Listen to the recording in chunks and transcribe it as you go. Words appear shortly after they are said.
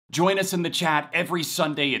Join us in the chat every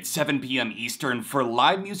Sunday at 7 p.m. Eastern for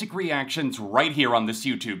live music reactions right here on this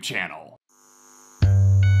YouTube channel.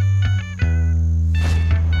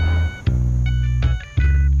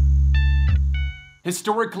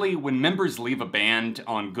 Historically, when members leave a band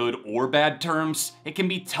on good or bad terms, it can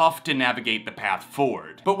be tough to navigate the path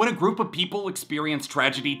forward. But when a group of people experience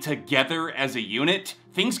tragedy together as a unit,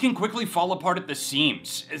 things can quickly fall apart at the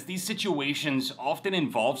seams, as these situations often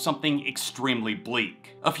involve something extremely bleak.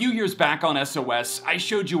 A few years back on SOS, I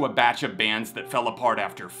showed you a batch of bands that fell apart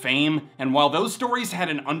after Fame, and while those stories had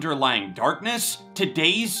an underlying darkness,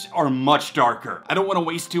 today's are much darker. I don't want to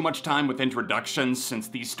waste too much time with introductions since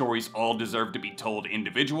these stories all deserve to be told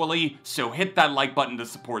individually, so hit that like button to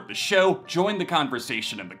support the show, join the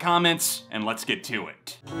conversation in the comments, and let's get to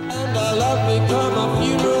it. And I love become a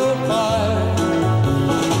funeral pyre.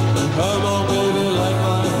 Come on, baby, light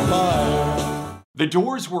my fire. The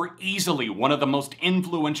Doors were easily one of the most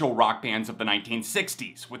influential rock bands of the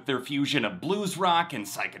 1960s, with their fusion of blues rock and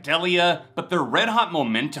psychedelia, but their red-hot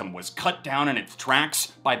momentum was cut down in its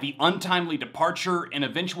tracks by the untimely departure and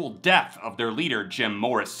eventual death of their leader, Jim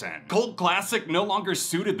Morrison. Cult classic no longer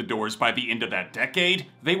suited the Doors by the end of that decade.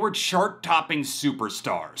 They were chart-topping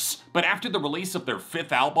superstars. But after the release of their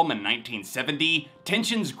fifth album in 1970,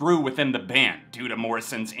 tensions grew within the band due to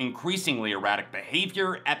Morrison's increasingly erratic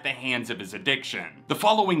behavior at the hands of his addiction. The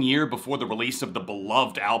following year, before the release of the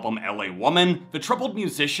beloved album LA Woman, the troubled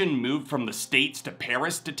musician moved from the States to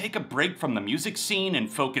Paris to take a break from the music scene and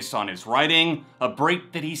focus on his writing, a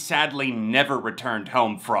break that he sadly never returned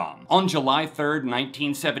home from. On July 3rd,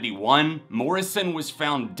 1971, Morrison was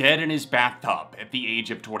found dead in his bathtub at the age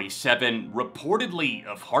of 27, reportedly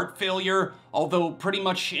of heart failure, although pretty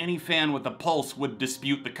much any fan with a pulse would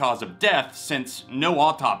dispute the cause of death since no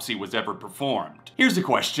autopsy was ever performed. Here's a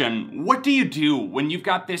question: what do you do when you've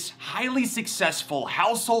got this highly successful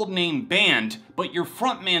household name band, but your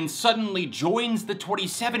frontman suddenly joins the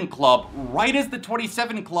 27 Club right as the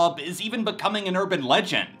 27 Club is even becoming an urban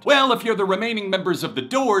legend? Well, if you're the remaining members of the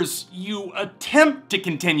Doors, you attempt to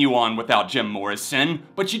continue on without Jim Morrison,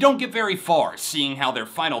 but you don't get very far, seeing how their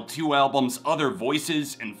final two albums, Other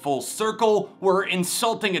Voices and Full Circle, were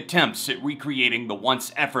insulting attempts at recreating the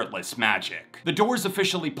once effortless magic. The Doors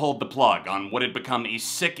officially pulled the plug on what had become a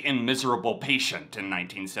sick and miserable patient in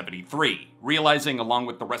 1973, realizing along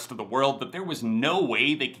with the rest of the world that there was no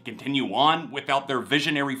way they could continue on without their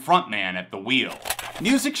visionary frontman at the wheel.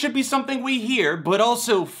 Music should be something we hear, but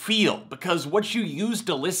also feel, because what you use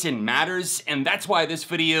to listen matters, and that's why this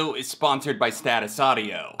video is sponsored by Status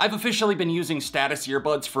Audio. I've officially been using Status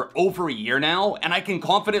earbuds for over a year now, and I can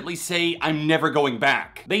confidently say I'm never going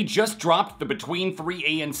back. They just dropped the Between 3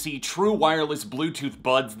 ANC true wireless Bluetooth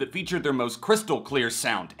buds that feature their most crystal clear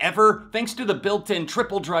sound ever, thanks to the built-in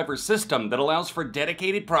triple driver system that allows for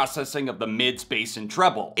dedicated processing of the mids, bass, and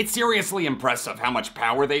treble. It's seriously impressive how much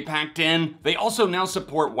power they packed in. They also now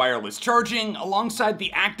support wireless charging alongside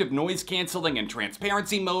the active noise canceling and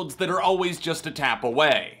transparency modes that are always just a tap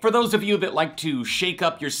away. For those of you that like to shake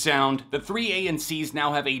up your sound, the 3 ANCs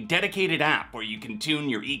now have a dedicated app where you can tune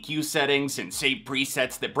your EQ settings and save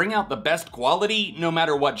presets that bring out the best quality no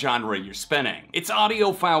matter what genre you're spinning. It's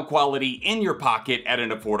audiophile quality in your pocket at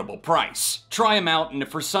an affordable price. Try them out, and if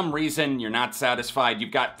for some reason you're not satisfied,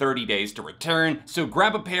 you've got 30 days to return, so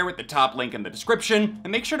grab a pair at the top link in the description,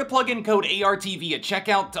 and make sure to plug in code ARTV at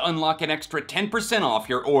checkout to unlock an extra 10% off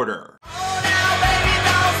your order. Oh, now, baby,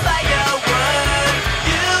 don't say a word.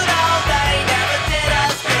 You know they never did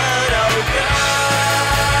us good, oh girl.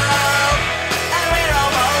 And we're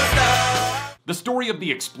almost done. The story of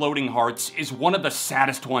the Exploding Hearts is one of the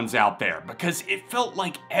saddest ones out there because it felt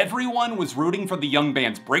like everyone was rooting for the young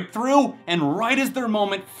band's breakthrough, and right as their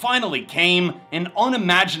moment finally came, an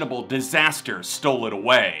unimaginable disaster stole it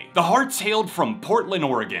away. The Hearts hailed from Portland,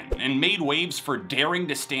 Oregon, and made waves for daring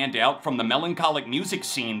to stand out from the melancholic music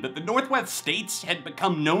scene that the Northwest States had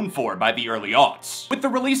become known for by the early aughts. With the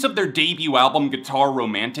release of their debut album Guitar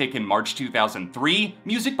Romantic in March 2003,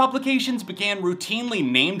 music publications began routinely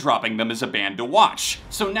name-dropping them as a band to watch,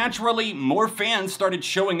 so naturally, more fans started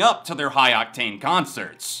showing up to their high-octane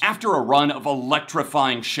concerts. After a run of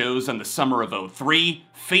electrifying shows in the summer of '03,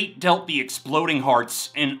 fate dealt the Exploding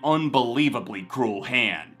Hearts an unbelievably cruel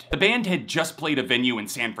hand. The band had just played a venue in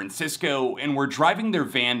San Francisco and were driving their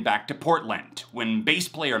van back to Portland when bass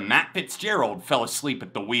player Matt Fitzgerald fell asleep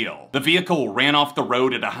at the wheel. The vehicle ran off the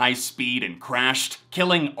road at a high speed and crashed,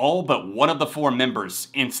 killing all but one of the four members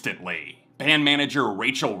instantly. Band manager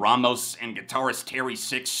Rachel Ramos and guitarist Terry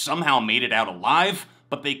Six somehow made it out alive,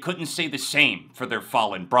 but they couldn't say the same for their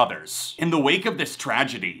fallen brothers. In the wake of this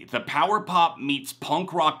tragedy, the power pop meets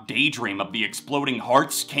punk rock daydream of the Exploding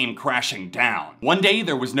Hearts came crashing down. One day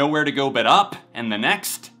there was nowhere to go but up, and the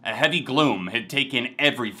next, a heavy gloom had taken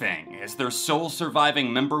everything, as their sole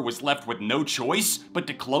surviving member was left with no choice but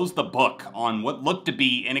to close the book on what looked to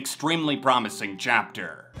be an extremely promising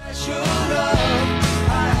chapter.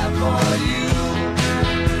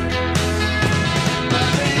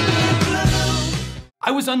 I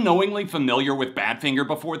was unknowingly familiar with Badfinger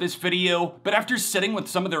before this video, but after sitting with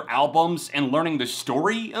some of their albums and learning the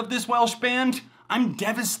story of this Welsh band, I'm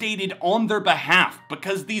devastated on their behalf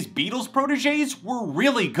because these Beatles proteges were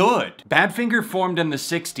really good. Badfinger formed in the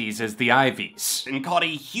 60s as the Ivies and caught a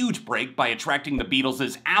huge break by attracting the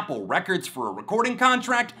Beatles' Apple Records for a recording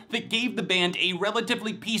contract that gave the band a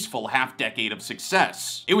relatively peaceful half-decade of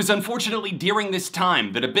success. It was unfortunately during this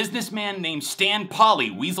time that a businessman named Stan Polley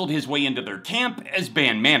weaseled his way into their camp as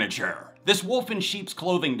band manager. This wolf in sheep's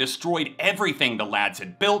clothing destroyed everything the lads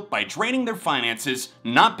had built by draining their finances,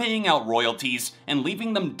 not paying out royalties, and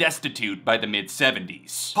leaving them destitute by the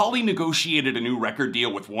mid-70s. Polley negotiated a new record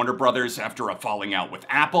deal with Warner Brothers after a falling out with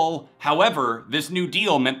Apple. However, this new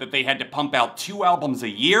deal meant that they had to pump out 2 albums a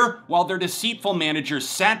year, while their deceitful managers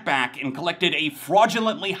sat back and collected a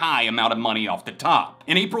fraudulently high amount of money off the top.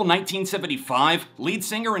 In April 1975, lead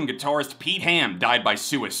singer and guitarist Pete Ham died by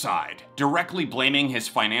suicide, directly blaming his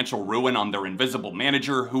financial ruin on their invisible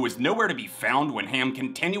manager, who was nowhere to be found when Ham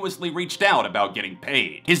continuously reached out about getting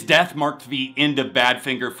paid. His death marked the end of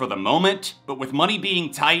Badfinger for the moment, but with money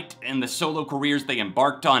being tight and the solo careers they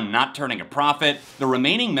embarked on not turning a profit, the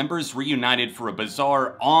remaining members reunited for a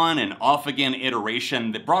bizarre on and off again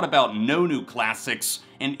iteration that brought about no new classics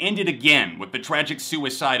and ended again with the tragic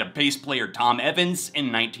suicide of bass player Tom Evans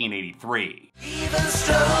in 1983. Even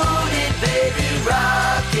strode it, baby,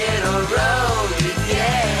 rockin' or rollin',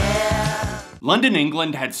 yeah. London,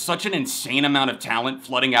 England had such an insane amount of talent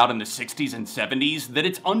flooding out in the 60s and 70s that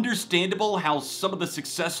it's understandable how some of the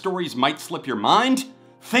success stories might slip your mind.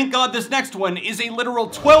 Thank God this next one is a literal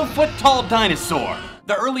 12-foot tall dinosaur.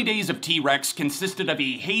 The early days of T-Rex consisted of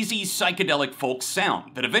a hazy, psychedelic folk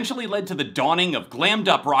sound that eventually led to the dawning of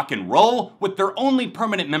glammed-up rock and roll, with their only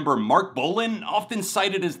permanent member Marc Bolan often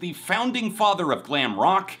cited as the founding father of glam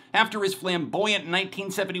rock after his flamboyant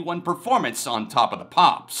 1971 performance on Top of the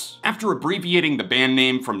Pops. After abbreviating the band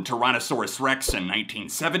name from Tyrannosaurus Rex in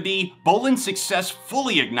 1970, Bolan's success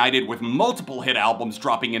fully ignited with multiple hit albums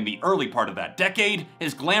dropping in the early part of that decade,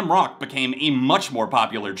 as glam rock became a much more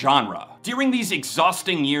popular genre. During these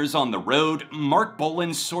exhausting years on the road, Marc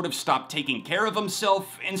Bolan sort of stopped taking care of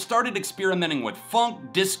himself and started experimenting with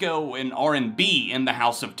funk, disco, and R&B in the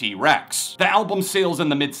house of T-Rex. The album sales in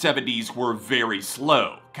the mid-70s were very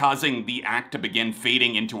slow, causing the act to begin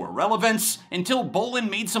fading into irrelevance until Bolan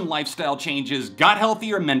made some lifestyle changes, got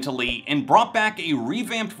healthier mentally, and brought back a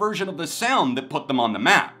revamped version of the sound that put them on the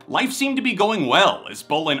map. Life seemed to be going well as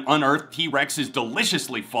Bolan unearthed T-Rex's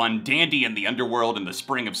deliciously fun Dandy in the Underworld in the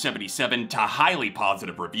spring of '77 to highly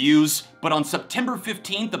positive reviews, but on September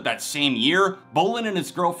 15th of that same year, Bolan and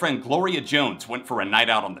his girlfriend Gloria Jones went for a night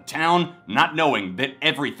out on the town, not knowing that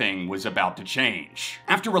everything was about to change.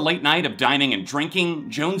 After a late night of dining and drinking,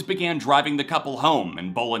 Jones began driving the couple home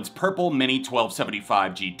in Bolan's purple Mini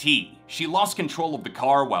 1275 GT. She lost control of the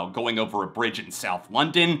car while going over a bridge in South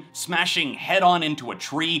London, smashing head-on into a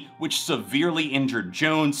tree, which severely injured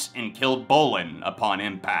Jones and killed Bolan upon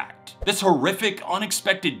impact. This horrific,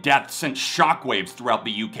 unexpected death sent shockwaves throughout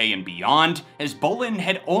the UK and beyond, as Bolan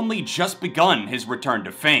had only just begun his return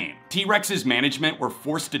to fame. T-Rex's management were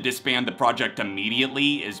forced to disband the project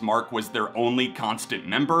immediately, as Marc was their only constant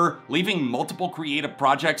member, leaving multiple creative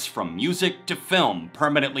projects from music to film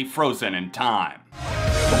permanently frozen in time.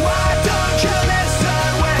 Why don't you listen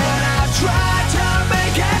when I try to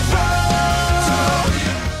make it through?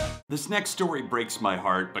 This next story breaks my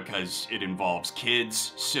heart because it involves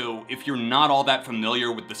kids, so if you're not all that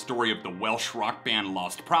familiar with the story of the Welsh rock band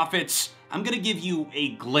Lostprophets, I'm gonna give you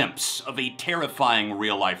a glimpse of a terrifying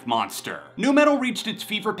real-life monster. Nu metal reached its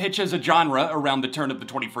fever pitch as a genre around the turn of the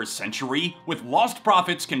 21st century, with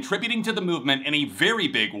Lostprophets contributing to the movement in a very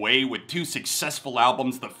big way with 2 successful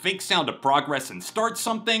albums, The Fake Sound of Progress and Start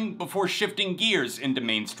Something, before shifting gears into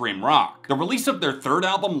mainstream rock. The release of their 3rd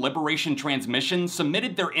album, Liberation Transmission,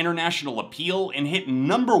 cemented their international appeal and hit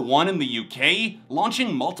 #1 in the UK,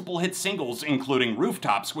 launching multiple hit singles including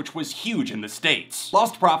Rooftops, which was huge in the States.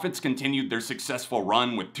 Lostprophets continued their successful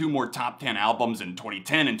run with 2 more top 10 albums in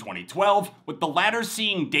 2010 and 2012, with the latter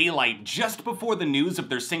seeing daylight just before the news of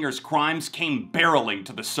their singer's crimes came barreling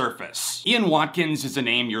to the surface. Ian Watkins is a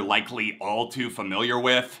name you're likely all too familiar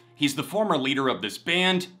with. He's the former leader of this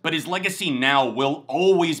band, but his legacy now will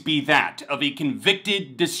always be that of a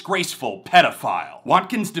convicted, disgraceful pedophile.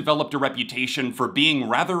 Watkins developed a reputation for being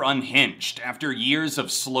rather unhinged after years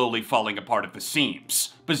of slowly falling apart at the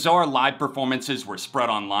seams. Bizarre live performances were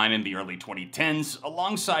spread online in the early 2010s,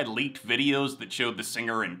 alongside leaked videos that showed the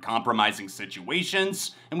singer in compromising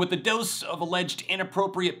situations, and with a dose of alleged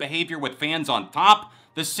inappropriate behavior with fans on top,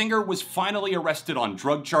 the singer was finally arrested on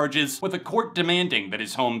drug charges, with a court demanding that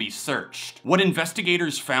his home be searched. What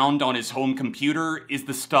investigators found on his home computer is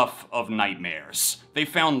the stuff of nightmares. They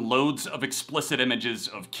found loads of explicit images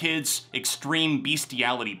of kids, extreme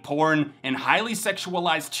bestiality porn, and highly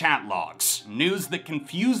sexualized chat logs. News that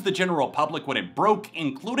confused the general public when it broke,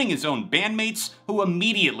 including his own bandmates, who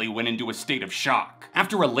immediately went into a state of shock.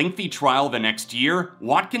 After a lengthy trial the next year,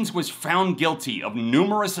 Watkins was found guilty of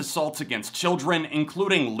numerous assaults against children,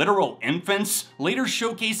 including literal infants, later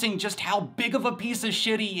showcasing just how big of a piece of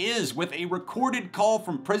shit he is, with a recorded call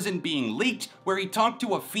from prison being leaked where he talked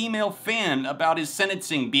to a female fan about his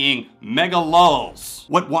sentencing being mega lulz.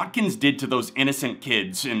 What Watkins did to those innocent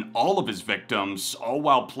kids and all of his victims, all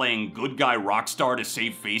while playing good guy rock star to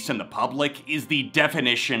save face in the public, is the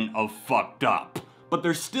definition of fucked up. But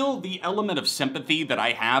there's still the element of sympathy that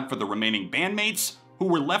I have for the remaining bandmates who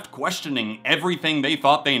were left questioning everything they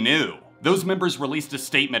thought they knew. Those members released a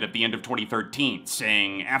statement at the end of 2013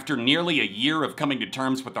 saying, "After nearly a year of coming to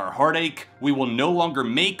terms with our heartache, we will no longer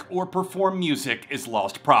make or perform music as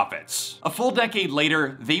Lostprophets." A full decade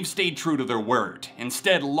later, they've stayed true to their word,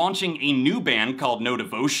 instead launching a new band called No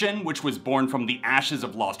Devotion, which was born from the ashes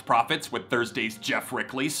of Lostprophets, with Thursday's Jeff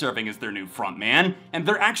Rickley serving as their new frontman. And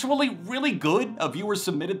they're actually really good. A viewer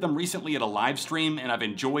submitted them recently at a live stream, and I've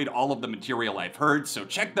enjoyed all of the material I've heard, so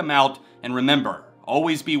check them out, and remember,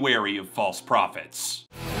 always be wary of false prophets.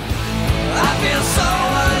 I feel so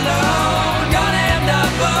alone, gonna end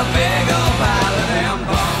up a big old pile of them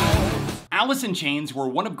bones. Alice in Chains were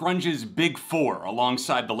one of grunge's big four,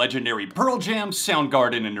 alongside the legendary Pearl Jam,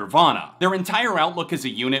 Soundgarden, and Nirvana. Their entire outlook as a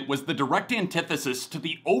unit was the direct antithesis to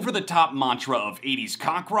the over-the-top mantra of 80s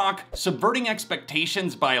cock rock, subverting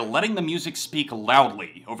expectations by letting the music speak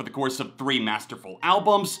loudly over the course of 3 masterful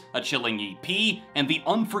albums, a chilling EP, and the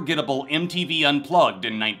unforgettable MTV Unplugged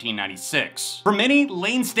in 1996. For many,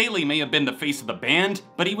 Layne Staley may have been the face of the band,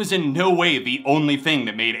 but he was in no way the only thing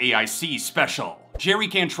that made AIC special. Jerry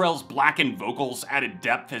Cantrell's blackened vocals added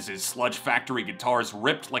depth as his Sludge Factory guitars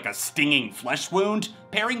ripped like a stinging flesh wound,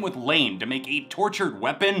 pairing with Layne to make a tortured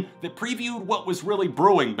weapon that previewed what was really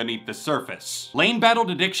brewing beneath the surface. Layne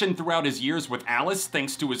battled addiction throughout his years with Alice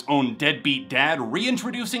thanks to his own deadbeat dad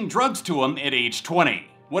reintroducing drugs to him at age 20.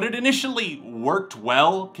 What had initially worked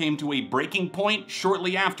well came to a breaking point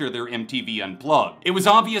shortly after their MTV Unplugged. It was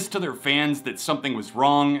obvious to their fans that something was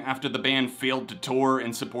wrong after the band failed to tour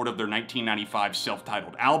in support of their 1995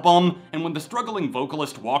 self-titled album, and when the struggling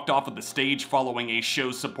vocalist walked off of the stage following a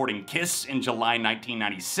show supporting Kiss in July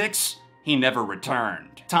 1996, he never returned.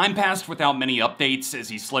 Time passed without many updates as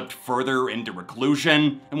he slipped further into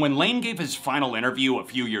reclusion, and when Layne gave his final interview a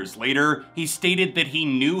few years later, he stated that he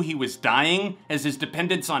knew he was dying as his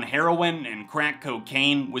dependence on heroin and crack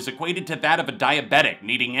cocaine was equated to that of a diabetic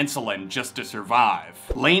needing insulin just to survive.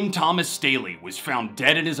 Layne Thomas Staley was found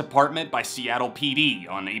dead in his apartment by Seattle PD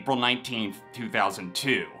on April 19,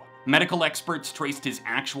 2002. Medical experts traced his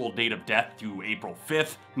actual date of death to April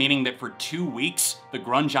 5th, meaning that for 2 weeks, the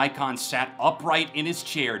grunge icon sat upright in his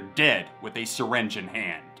chair dead with a syringe in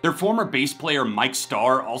hand. Their former bass player Mike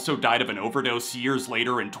Starr also died of an overdose years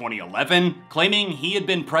later in 2011, claiming he had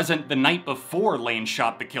been present the night before Layne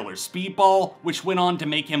shot the killer speedball, which went on to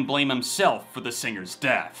make him blame himself for the singer's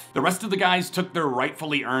death. The rest of the guys took their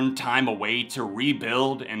rightfully earned time away to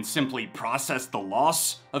rebuild and simply process the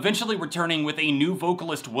loss, eventually returning with a new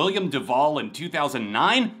vocalist William Duvall in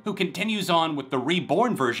 2009, who continues on with the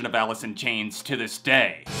reborn version of Alice in Chains to this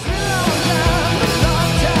day.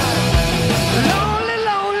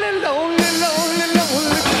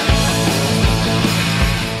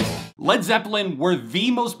 Led Zeppelin were the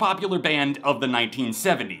most popular band of the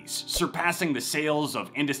 1970s, surpassing the sales of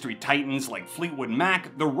industry titans like Fleetwood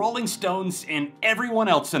Mac, the Rolling Stones, and everyone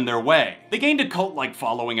else in their way. They gained a cult-like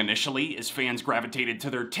following initially as fans gravitated to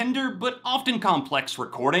their tender but often complex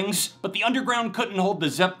recordings, but the underground couldn't hold the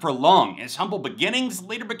Zepp for long as humble beginnings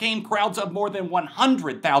later became crowds of more than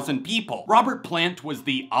 100,000 people. Robert Plant was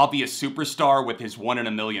the obvious superstar with his 1 in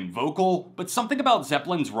a million vocal, but something about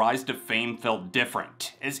Zeppelin's rise to fame felt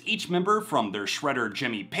different, as each member together from their shredder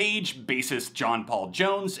Jimmy Page, bassist John Paul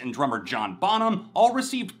Jones, and drummer John Bonham all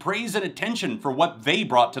received praise and attention for what they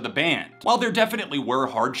brought to the band. While there definitely were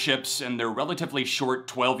hardships in their relatively short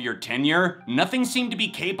 12-year tenure, nothing seemed to be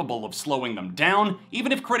capable of slowing them down,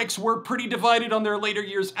 even if critics were pretty divided on their later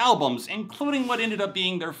years' albums, including what ended up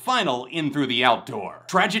being their final In Through the Outdoor.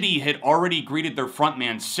 Tragedy had already greeted their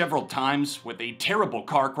frontman several times, with a terrible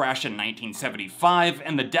car crash in 1975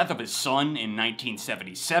 and the death of his son in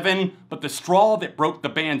 1977, but the straw that broke the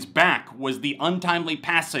band's back was the untimely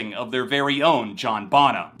passing of their very own John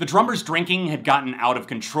Bonham. The drummer's drinking had gotten out of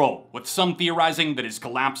control, with some theorizing that his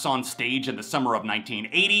collapse on stage in the summer of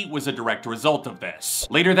 1980 was a direct result of this.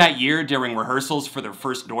 Later that year, during rehearsals for their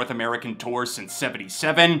first North American tour since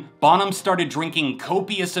 '77, Bonham started drinking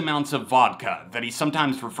copious amounts of vodka that he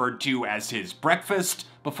sometimes referred to as his breakfast,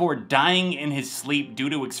 before dying in his sleep due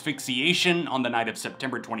to asphyxiation on the night of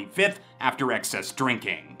September 25th after excess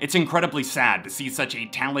drinking. It's incredibly sad to see such a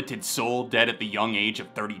talented soul dead at the young age of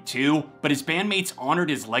 32, but his bandmates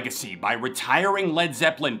honored his legacy by retiring Led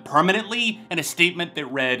Zeppelin permanently in a statement that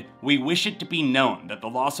read, "We wish it to be known that the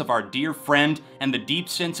loss of our dear friend and the deep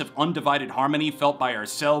sense of undivided harmony felt by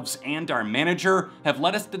ourselves and our manager have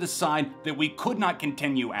led us to decide that we could not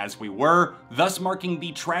continue as we were, thus marking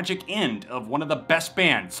the tragic end of one of the best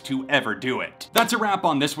bands to ever do it." That's a wrap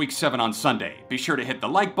on this week's 7 on Sunday. Be sure to hit the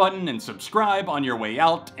like button and subscribe on your way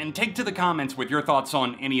out, and take to the comments with your thoughts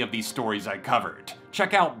on any of these stories I covered.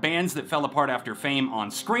 Check out Bands That Fell Apart After Fame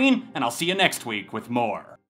on screen, and I'll see you next week with more.